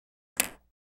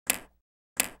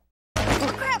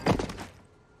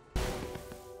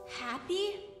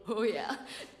Oh yeah,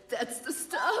 that's the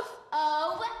stuff.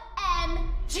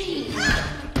 OMG!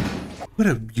 What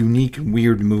a unique and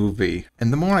weird movie.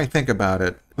 And the more I think about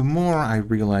it, the more I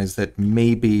realize that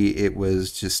maybe it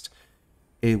was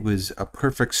a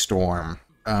perfect storm.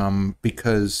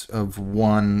 Because of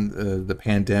one, the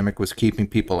pandemic was keeping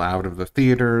people out of the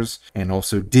theaters, and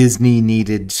also Disney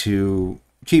needed to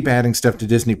keep adding stuff to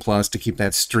Disney Plus to keep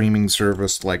that streaming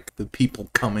service, like the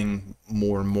people coming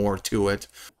more and more to it.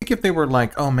 I think if they were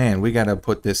like, oh man, we got to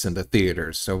put this into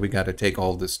theaters, so we got to take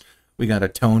all this, we got to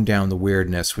tone down the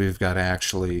weirdness, we've got to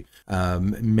actually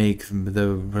make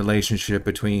the relationship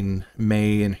between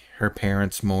May and her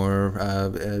parents more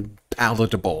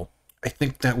palatable. I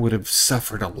think that would have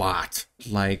suffered a lot.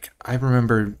 Like I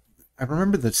remember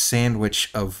the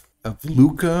sandwich of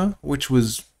Luca, which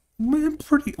was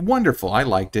pretty wonderful. I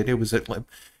liked it. It was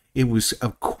a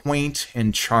quaint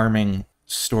and charming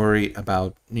story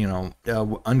about,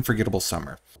 unforgettable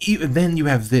summer. Even then you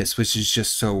have this, which is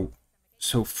just so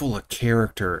full of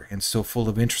character and so full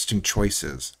of interesting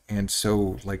choices and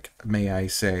so, like, may I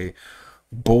say,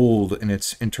 bold in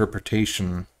its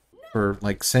interpretation, for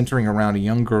like centering around a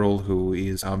young girl who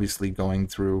is obviously going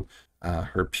through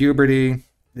her puberty.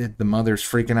 The mother's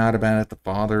freaking out about it. The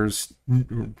father's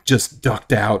just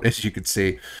ducked out, as you could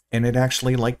see, and it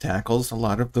actually like tackles a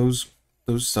lot of those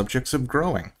subjects of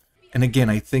growing. And again,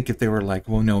 I think if they were like,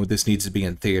 well, no, this needs to be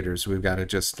in theaters, we got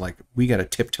to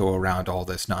tiptoe around all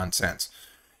this nonsense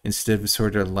instead of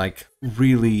sort of like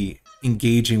really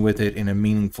engaging with it in a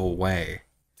meaningful way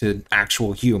to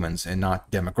actual humans and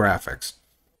not demographics.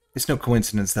 It's no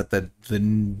coincidence that the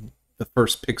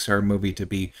first Pixar movie to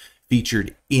be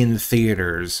featured in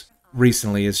theaters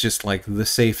recently is just like the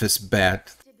safest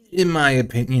bet. In my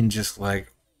opinion, just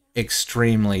like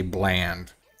extremely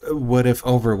bland. What if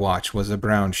Overwatch was a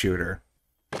brown shooter?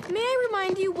 May I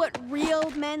remind you what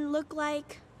real men look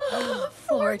like?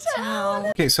 Fort Town.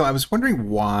 Okay, so I was wondering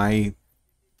why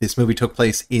this movie took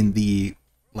place in the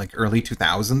like early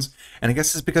 2000s, and I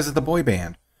guess it's because of the boy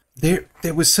band. There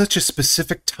was such a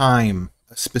specific time,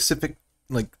 a specific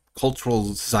like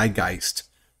cultural zeitgeist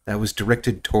that was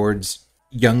directed towards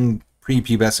young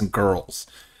prepubescent girls.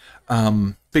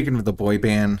 Speaking of the boy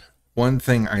band, one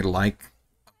thing I like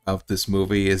about this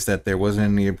movie is that there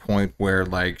wasn't any point where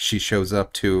like she shows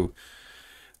up to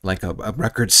like a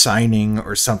record signing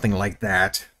or something like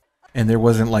that, and there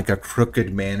wasn't like a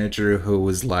crooked manager who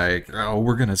was like, oh,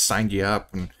 we're gonna sign you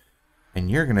up and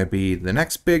you're gonna be the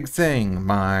next big thing,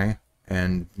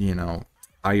 and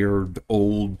tired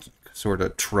old sort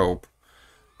of trope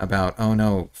about, oh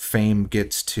no, fame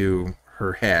gets to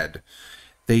her head.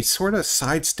 They sort of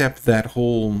sidestepped that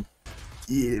whole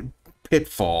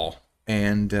pitfall,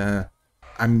 and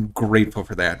I'm grateful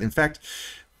for that. In fact,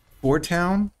 Fort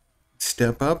Town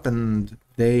step up and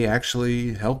they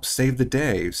actually help save the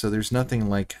day, so there's nothing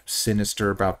like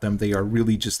sinister about them. They are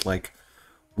really just like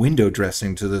window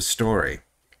dressing to the story.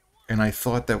 And I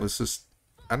thought that was just,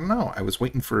 I don't know, I was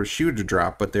waiting for a shoe to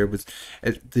drop, but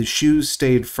the shoes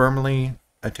stayed firmly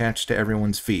attached to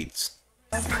everyone's feet.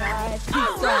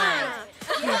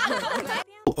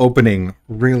 Opening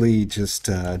really just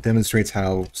demonstrates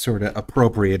how sort of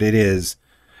appropriate it is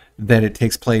that it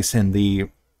takes place in the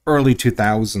early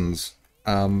 2000s,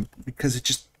 because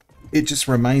it just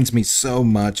reminds me so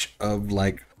much of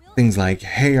like things like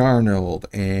Hey Arnold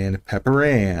and Pepper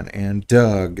Ann and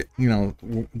Doug.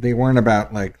 They weren't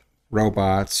about like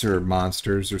robots or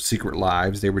monsters or secret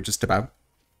lives. They were just about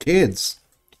kids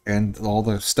and all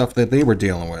the stuff that they were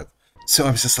dealing with. So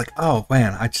I was just like, oh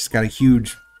man, I just got a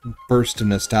huge burst of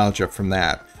nostalgia from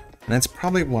that. And that's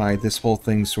probably why this whole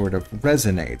thing sort of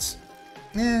resonates.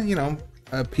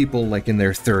 People like in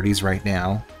their 30s right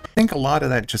now, I think a lot of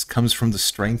that just comes from the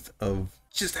strength of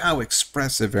just how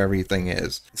expressive everything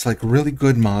is. It's like really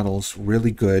good models,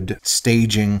 really good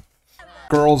staging.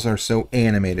 Girls are so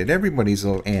animated. Everybody's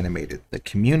so animated. The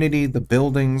community, the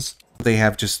buildings, they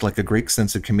have just like a great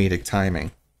sense of comedic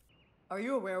timing. Are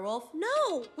you a werewolf?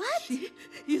 No! What?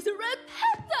 He's a red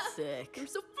panther! Sick. You're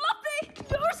so floppy!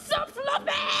 You're so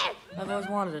floppy! I've always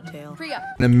wanted a tail.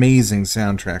 Priya. An amazing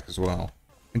soundtrack as well.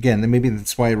 Again, maybe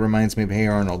that's why it reminds me of Hey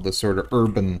Arnold, the sort of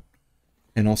urban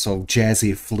and also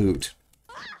jazzy flute,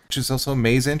 which is also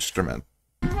May's instrument.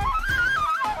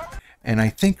 And I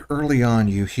think early on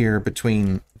you hear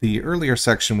between the earlier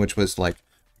section, which was like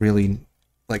really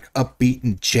like upbeat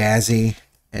and jazzy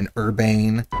and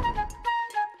urbane,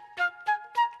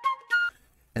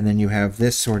 and then you have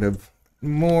this sort of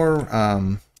more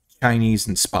Chinese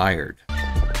inspired.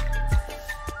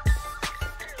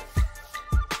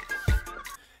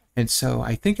 And so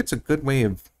I think it's a good way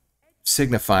of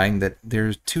signifying that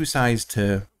there's two sides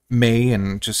to May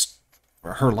and just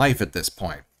her life at this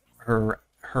point. Her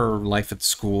life at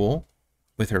school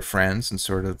with her friends and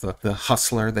sort of the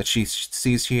hustler that she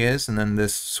sees she is, and then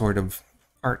this sort of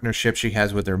partnership she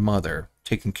has with her mother,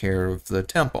 taking care of the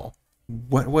temple.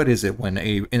 What is it when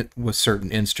a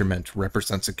certain instrument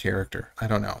represents a character? I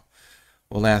don't know.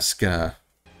 We'll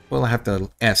have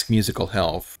to ask Musical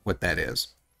Health what that is.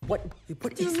 What Do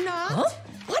is... not. Huh?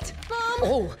 What?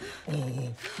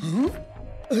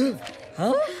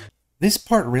 Mom. This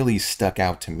part really stuck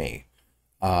out to me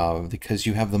because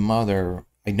you have the mother.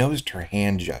 I noticed her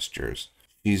hand gestures.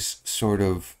 She's sort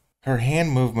of, her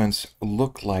hand movements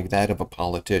look like that of a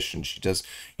politician. She does,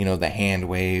 the hand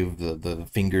wave, the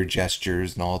finger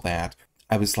gestures and all that.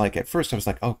 I was like, at first I was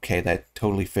like, okay, that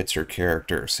totally fits her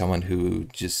character. Someone who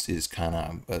just is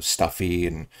kind of stuffy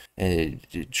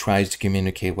and tries to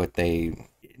communicate what they,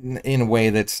 in a way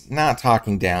that's not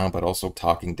talking down, but also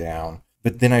talking down.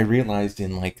 But then I realized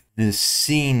in like this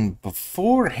scene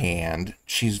beforehand,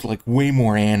 she's like way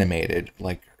more animated.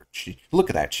 Like look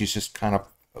at that. She's just kind of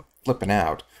flipping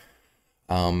out.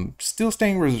 Still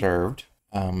staying reserved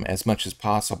as much as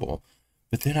possible.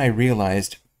 But then I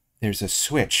realized there's a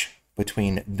switch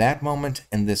between that moment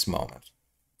and this moment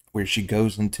where she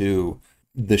goes into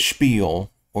the spiel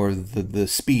or the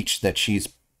speech that she's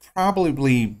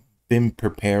probably been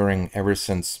preparing ever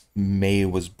since May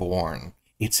was born.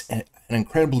 It's an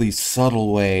incredibly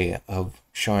subtle way of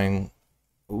showing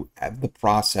the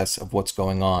process of what's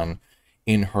going on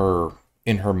in her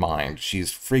mind.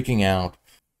 She's freaking out,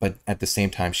 but at the same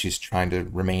time she's trying to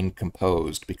remain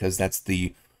composed because that's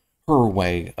her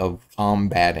way of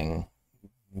combating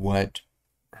what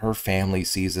her family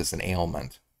sees as an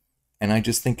ailment. And I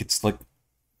just think it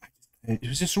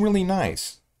was just really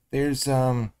nice. There's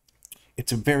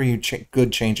it's a very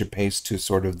good change of pace to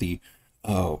sort of the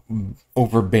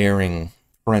overbearing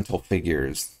parental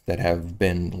figures that have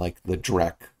been like the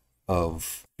dreck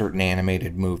of certain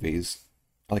animated movies.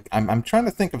 Like I'm trying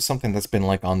to think of something that's been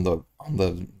like on the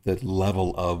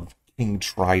level of King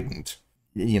Trident,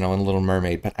 in Little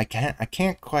Mermaid, but I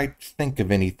can't quite think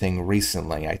of anything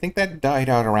recently. I think that died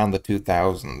out around the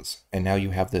 2000s, and now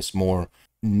you have this more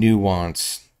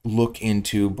nuanced look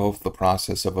into both the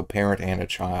process of a parent and a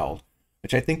child,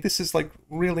 which I think this is like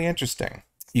really interesting.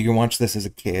 You can watch this as a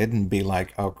kid and be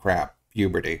like, oh crap,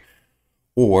 puberty.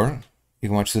 Or you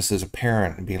can watch this as a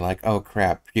parent and be like, oh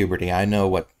crap, puberty, I know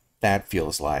what that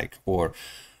feels like. Or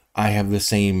I have the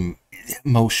same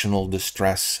emotional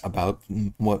distress about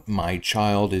what my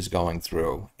child is going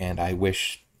through, and I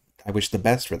wish the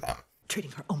best for them.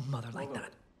 Treating her own mother like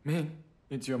that. Me?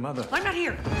 It's your mother. I'm not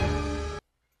here.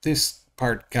 This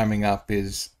part coming up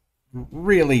is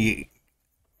really,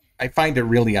 I find it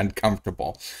really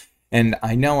uncomfortable. And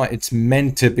I know it's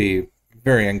meant to be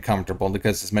very uncomfortable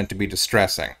because it's meant to be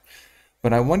distressing.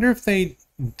 But I wonder if they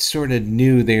sort of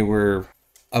knew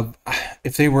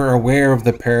if they were aware of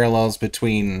the parallels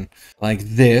between like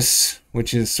this,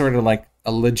 which is sort of like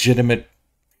a legitimate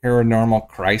paranormal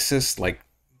crisis. Like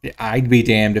I'd be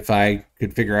damned if I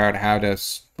could figure out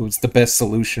what's the best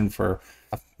solution for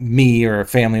me or a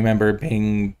family member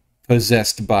being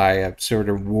possessed by a sort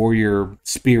of warrior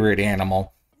spirit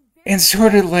animal. And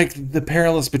sort of like the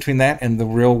parallels between that and the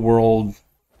real world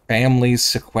families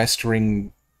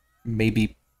sequestering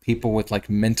maybe people with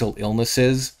like mental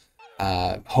illnesses,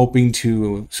 hoping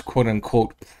to quote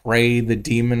unquote pray the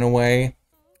demon away.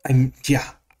 And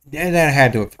yeah, that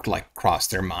had to have like crossed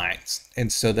their minds.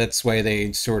 And so that's why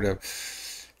they sort of,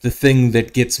 the thing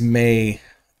that gets May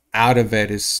out of it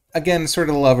is, again, sort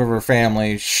of the love of her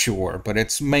family, sure, but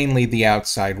it's mainly the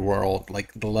outside world,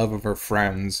 like the love of her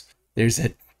friends. There's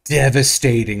a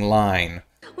devastating line.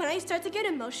 When I start to get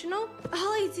emotional, all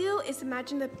I do is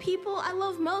imagine the people I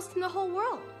love most in the whole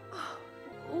world.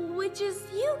 Which is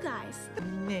you guys.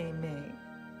 May.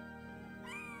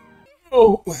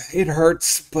 Oh, it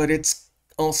hurts, but it's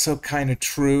also kind of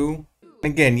true.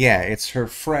 Again, yeah, it's her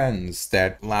friends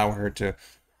that allow her to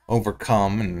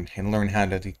overcome and learn how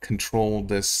to control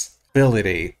this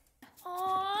ability.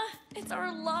 Aww, it's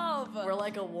our love. We're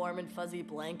like a warm and fuzzy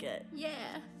blanket.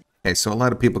 Yeah. Okay, so a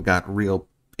lot of people got real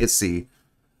pissy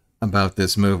about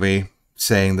this movie,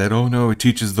 saying that, oh no, it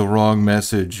teaches the wrong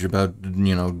message about,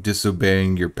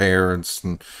 disobeying your parents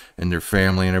and their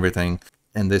family and everything.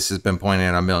 And this has been pointed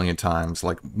out a million times,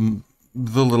 like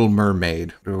The Little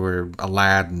Mermaid, or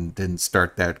Aladdin didn't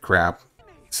start that crap.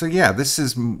 So yeah, this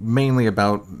is mainly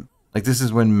about, like, this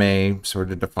is when May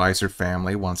sort of defies her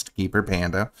family, wants to keep her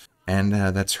panda, and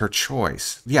that's her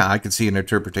choice. Yeah, I could see an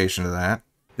interpretation of that.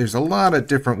 There's a lot of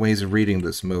different ways of reading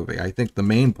this movie. I think the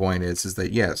main point is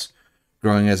that, yes,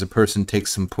 growing as a person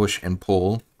takes some push and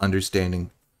pull,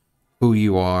 understanding who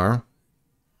you are,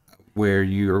 where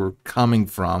you're coming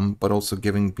from, but also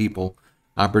giving people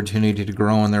opportunity to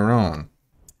grow on their own.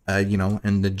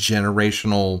 And the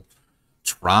generational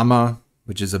trauma,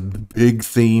 which is a big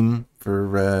theme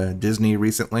for Disney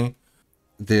recently.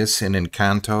 This and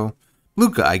Encanto.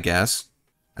 Luca, I guess.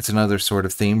 That's another sort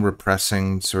of theme,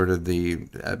 repressing sort of the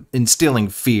instilling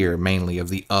fear mainly of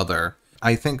the other.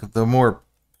 I think the more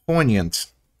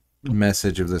poignant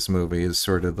message of this movie is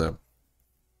sort of the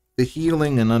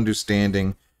healing and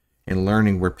understanding and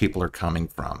learning where people are coming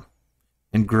from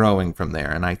and growing from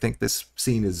there. And I think this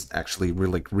scene is actually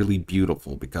really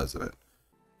beautiful because of it.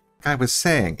 Like I was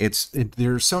saying,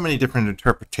 there are so many different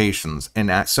interpretations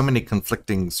and so many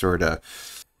conflicting sort of.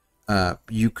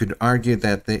 You could argue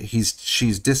that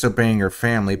she's disobeying her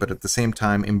family, but at the same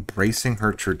time embracing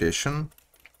her tradition,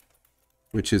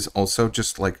 which is also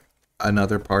just like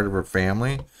another part of her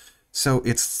family. So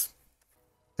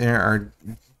there are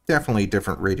definitely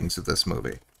different ratings of this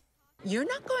movie. You're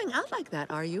not going out like that,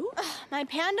 are you? My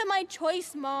panda, my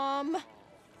choice, Mom.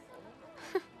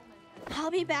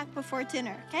 I'll be back before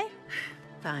dinner, okay?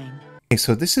 Fine. Okay,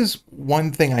 so this is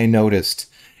one thing I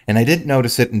noticed, and I didn't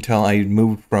notice it until I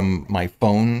moved from my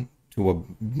phone to a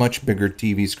much bigger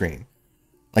TV screen.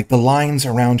 Like the lines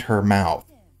around her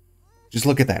mouth. Just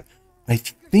look at that. I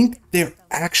think they're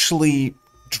actually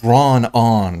drawn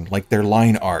on, like their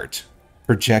line art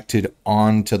projected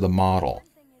onto the model.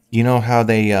 You know how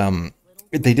they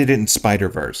did it in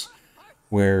Spider-Verse,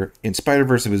 where in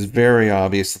Spider-Verse it was very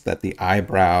obvious that the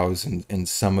eyebrows and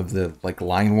some of the like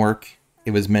line work,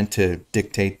 it was meant to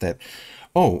dictate that,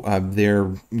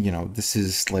 this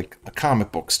is like a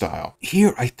comic book style.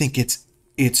 Here I think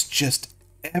it's just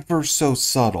ever so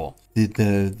subtle.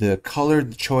 The color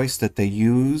choice that they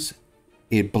use,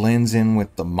 it blends in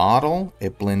with the model,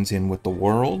 it blends in with the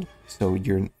world. So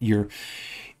you're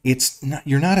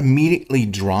not immediately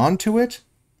drawn to it,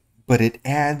 but it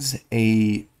adds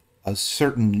a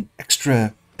certain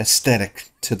extra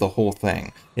aesthetic to the whole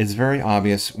thing. It's very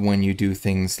obvious when you do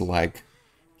things like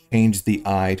change the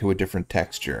eye to a different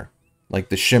texture. Like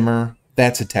the shimmer,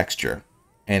 that's a texture,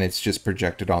 and it's just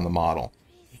projected on the model.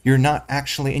 You're not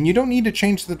actually, and you don't need to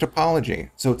change the topology,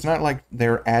 so it's not like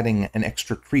they're adding an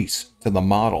extra crease to the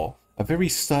model. A very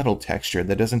subtle texture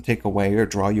that doesn't take away or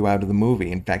draw you out of the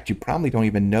movie. In fact, you probably don't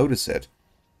even notice it.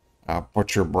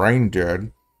 But your brain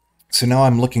did. So now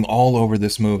I'm looking all over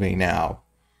this movie now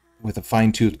with a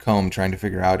fine-tooth comb trying to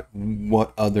figure out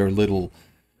what other little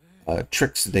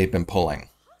tricks they've been pulling.